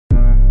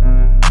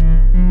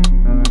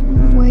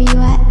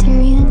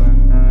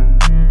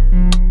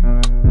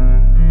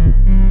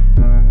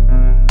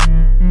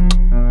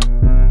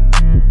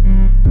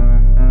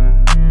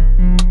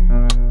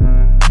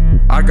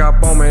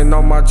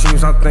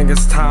dreams, I think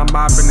it's time.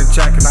 I've been the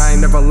jacket, I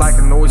ain't never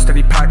lacking, always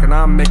steady packing.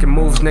 I'm making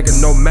moves,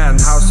 nigga, no man.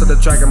 House to the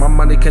dragon, my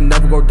money can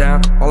never go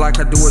down. All I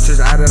can do is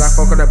just add it. I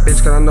fuck with that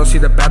bitch, cause I know she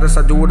the baddest.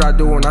 I do what I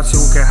do and I see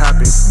who can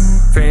happen.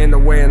 Fading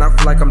away and I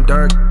feel like I'm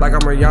Dirk. Like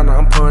I'm Rihanna,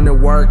 I'm putting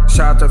in work.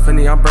 Shout out to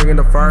Finny, I'm bringing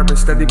the verb.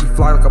 Instead he be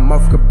fly like a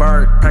motherfucking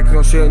bird. Packing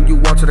on shit and you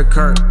walk to the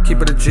curb.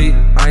 Keep it a G,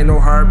 I ain't no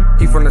herb.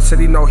 He from the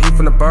city, no, he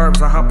from the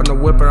burbs. I hop in the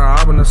whip and I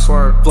hop in the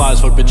swerve. Fly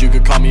as fuck, bitch, you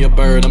could call me a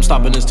bird. I'm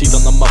stopping his teeth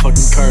on the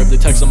motherfucking curb. They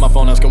text on my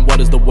phone asking what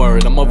is the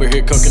word. I'm over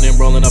here cooking and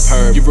rolling up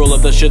herb. You roll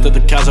up that shit that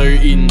the cows are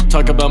eating.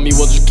 Talk about me,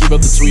 well just keep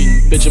up the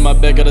tweeting. Bitch in my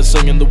bed, gotta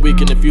sing in the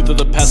weekend. If you throw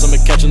the pass,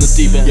 I'ma catch in the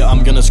deep end. Yeah,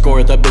 I'm gonna score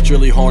it, that bitch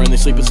really horn. They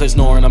sleep and say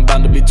snoring, I'm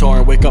bound to be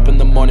torn. Wake up in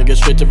the morning, get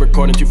straight to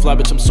recording. Too fly,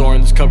 bitch, I'm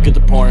soaring. This cup get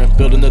the pouring.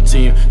 Building the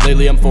team,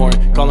 lately I'm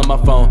foreign. Calling my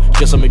phone,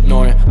 guess I'm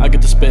ignoring. I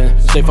get to spin,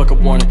 stay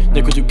fucking warning.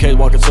 Nick with 2K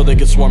walking so they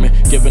get swarming.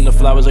 Giving the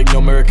flowers like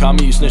no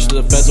Murakami. You snitch to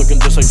the feds looking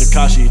just like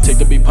Takashi. Take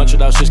the beat, punch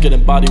it out, shit's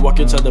getting body. Walk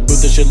inside the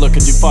booth, this shit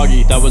looking too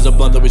foggy. That was a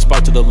blunt that we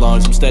sparked to the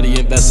lungs. I'm steady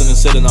investing and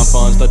sitting on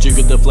funds. Thought you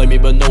could deflate me,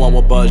 but no one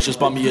will budge. Just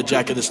bought me a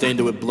jacket that's stained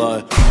with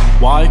blood.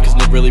 Why? Cause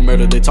Nick really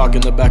murdered. They talk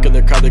in the back of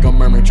their car, they gon'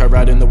 murmur. Try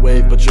riding the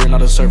wave, but you're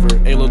not a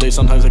surfer. Alo day,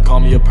 sometimes they call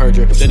me a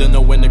purger. They didn't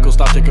know when Nick will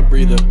stop, take a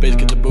breather. Bass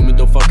get the booming,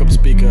 don't fuck up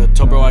speaker.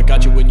 Told bro I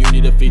got you when you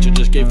need a feature.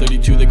 Just gave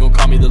 32, they gon'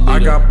 call me the leader. I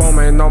got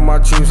bowman on my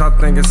jeans, I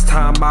think it's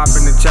time. I've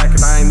been the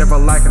jacket, I ain't never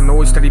lacking,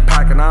 always steady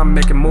packing. I'm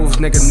making moves,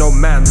 nigga, no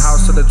man.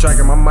 House to the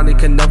dragon, my money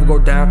can never go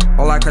down.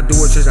 All I can do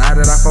is just add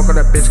it. I fuck with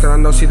that bitch, cause I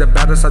know she the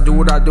baddest. I do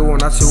what I do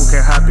and I see who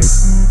can happen.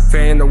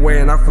 Fading away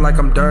and I feel like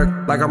I'm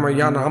Dirk. Like I'm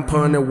Rihanna, I'm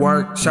putting in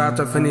work. Shout out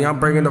to Finny, I'm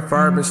bringing the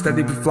verb. Instead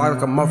he be fly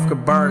like a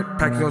motherfucking bird.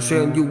 Packing on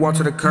shit and you walk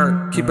to the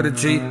curb. Keep it a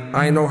G,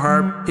 I ain't no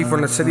herb. He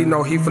from the city,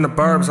 no, he from the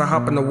burbs. I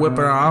hop in the whip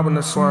and I hop in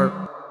the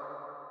swerve.